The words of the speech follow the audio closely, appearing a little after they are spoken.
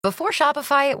Before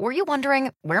Shopify, were you wondering,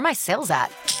 where are my sales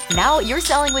at? Now you're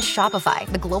selling with Shopify,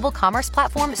 the global commerce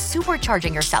platform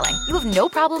supercharging your selling. You have no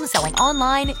problem selling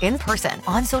online, in person,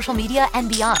 on social media, and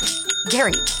beyond.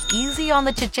 Gary, easy on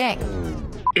the cha-ching.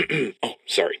 Oh,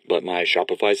 sorry, but my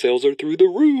Shopify sales are through the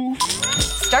roof.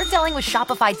 Start selling with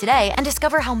Shopify today and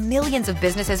discover how millions of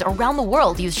businesses around the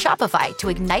world use Shopify to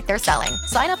ignite their selling.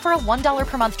 Sign up for a $1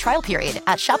 per month trial period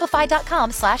at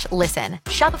shopify.com/listen.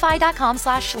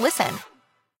 Shopify.com/listen.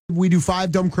 We do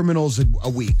 5 dumb criminals a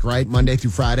week, right? Monday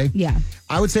through Friday. Yeah.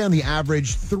 I would say on the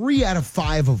average, 3 out of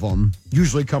 5 of them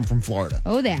usually come from Florida.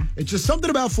 Oh, yeah. It's just something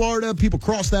about Florida. People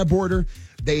cross that border.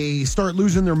 They start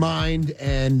losing their mind.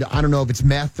 And I don't know if it's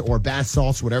meth or bath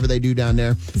salts, whatever they do down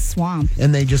there. The swamp.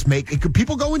 And they just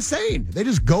people go insane. They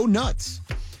just go nuts.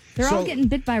 They're all getting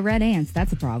bit by red ants.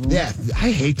 That's a problem. Yeah,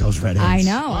 I hate those red ants. I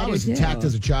know. I was do attacked too.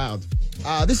 as a child.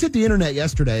 This hit the internet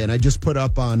yesterday, and I just put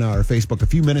up on our Facebook a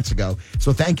few minutes ago.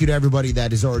 So thank you to everybody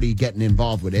that is already getting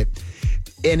involved with it.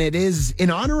 And it is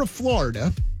in honor of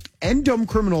Florida and Dumb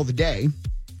Criminal of the Day.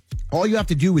 All you have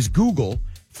to do is Google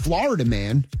Florida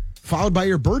Man, followed by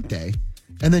your birthday,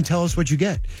 and then tell us what you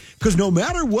get. Because no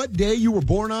matter what day you were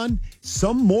born on,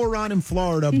 some moron in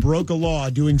Florida broke a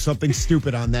law doing something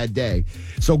stupid on that day.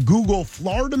 So Google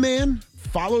Florida Man,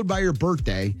 followed by your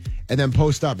birthday, and then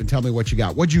post up and tell me what you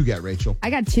got. What'd you get, Rachel?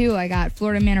 I got 2. I got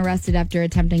Florida man arrested after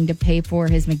attempting to pay for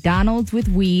his McDonald's with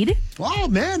weed. Oh,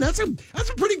 man, that's a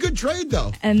pretty good trade,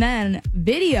 though. And then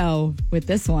video with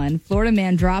this one. Florida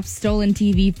man drops stolen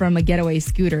TV from a getaway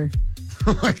scooter.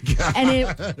 Oh, my God. And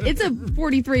it's a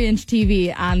 43-inch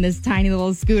TV on this tiny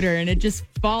little scooter, and it just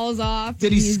falls off.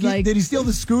 Did he steal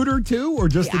the scooter, too, or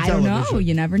just the television? I don't know.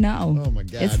 You never know. Oh, my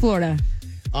God. It's Florida.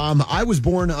 I was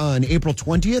born on April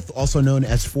 20th, also known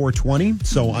as 420,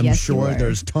 so I'm sure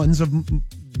there's tons of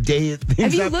day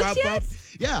things that pop up.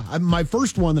 Yeah, my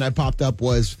first one that I popped up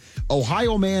was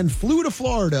Ohio man flew to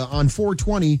Florida on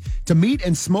 420 to meet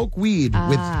and smoke weed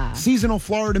with seasonal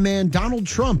Florida man Donald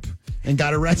Trump and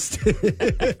got arrested.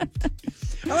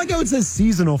 I like how it says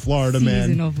seasonal Florida man.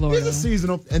 Seasonal Florida. This is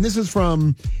seasonal, and this is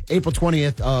from April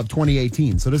 20th of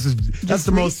 2018. So that's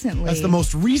the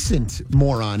most recent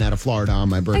moron out of Florida on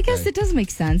my birthday. I guess it does make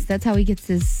sense. That's how he gets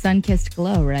his sun-kissed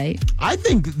glow, right? I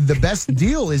think the best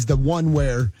deal is the one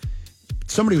where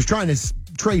somebody was trying to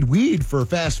trade weed for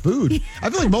fast food.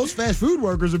 I feel like most fast food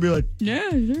workers would be like,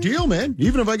 yeah, sure. Deal, man.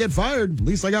 Even if I get fired, at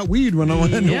least I got weed when I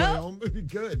went home. It'd be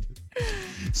good.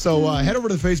 So head over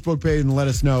to the Facebook page and let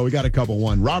us know. We got a couple.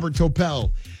 One, Robert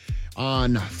Topel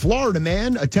on Florida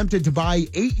man attempted to buy an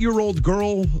 8-year-old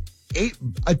girl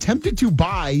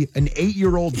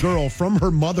from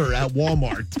her mother at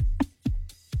Walmart.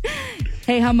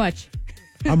 Hey, how much?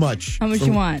 How much? How much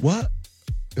you want? What?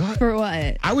 For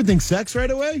what? I would think sex right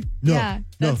away. No, yeah,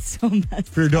 that's so messed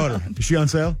for your daughter. Is she on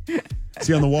sale? Is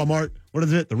she on the Walmart? What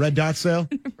is it? The red dot sale?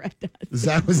 Red dot. Is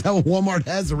that what Walmart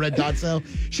has? The red dot sale?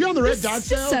 She on the red dot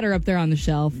sale? Just set her up there on the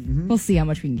shelf. Mm-hmm. We'll see how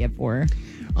much we can get for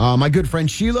her. My good friend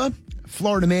Sheila,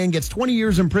 Florida man, gets 20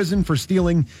 years in prison for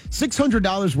stealing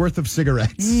 $600 worth of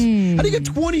cigarettes. How do you get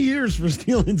 20 years for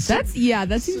stealing cigarettes?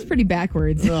 That seems pretty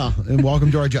backwards. And welcome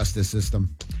to our justice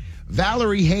system.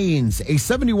 Valerie Haynes, a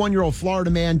 71-year-old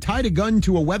Florida man, tied a gun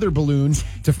to a weather balloon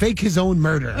to fake his own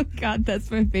murder. Oh, God,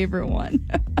 that's my favorite one.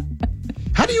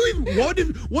 How do you even, what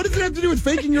does it have to do with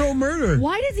faking your own murder?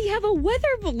 Why does he have a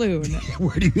weather balloon?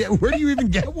 Where do you even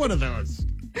get one of those?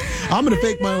 I'm going to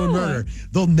fake my own murder.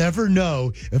 They'll never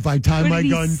know if I tie my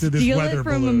gun to this weather balloon. Steal it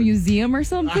from a museum or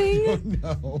something? I don't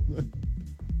know.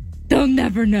 They'll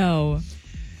never know.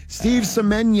 Steve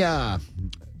Semenya.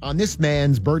 On this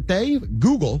man's birthday,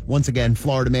 Google, once again,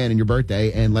 Florida man and your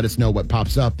birthday, and let us know what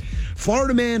pops up.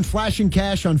 Florida man flashing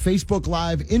cash on Facebook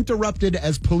Live, interrupted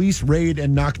as police raid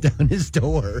and knock down his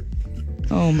door.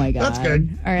 Oh, my God. That's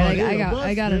good. All right,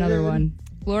 I got another one.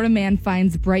 Florida man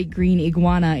finds bright green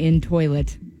iguana in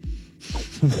toilet.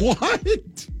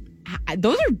 What?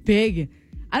 Those are big.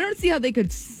 I don't see how they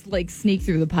could, sneak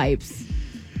through the pipes.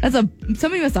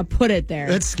 Somebody must have put it there.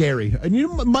 That's scary. And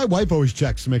my wife always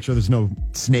checks to make sure there's no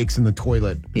snakes in the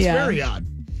toilet. It's very odd.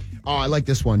 Oh, I like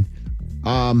this one.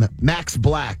 Max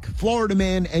Black, Florida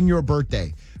man and your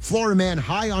birthday. Florida man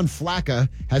high on flakka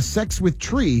has sex with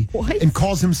tree and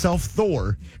calls himself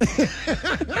Thor.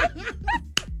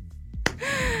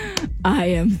 I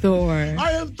am Thor.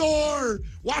 I am Thor.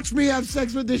 Watch me have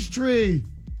sex with this tree.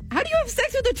 How do you have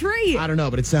sex with a tree? I don't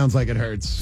know, but it sounds like it hurts.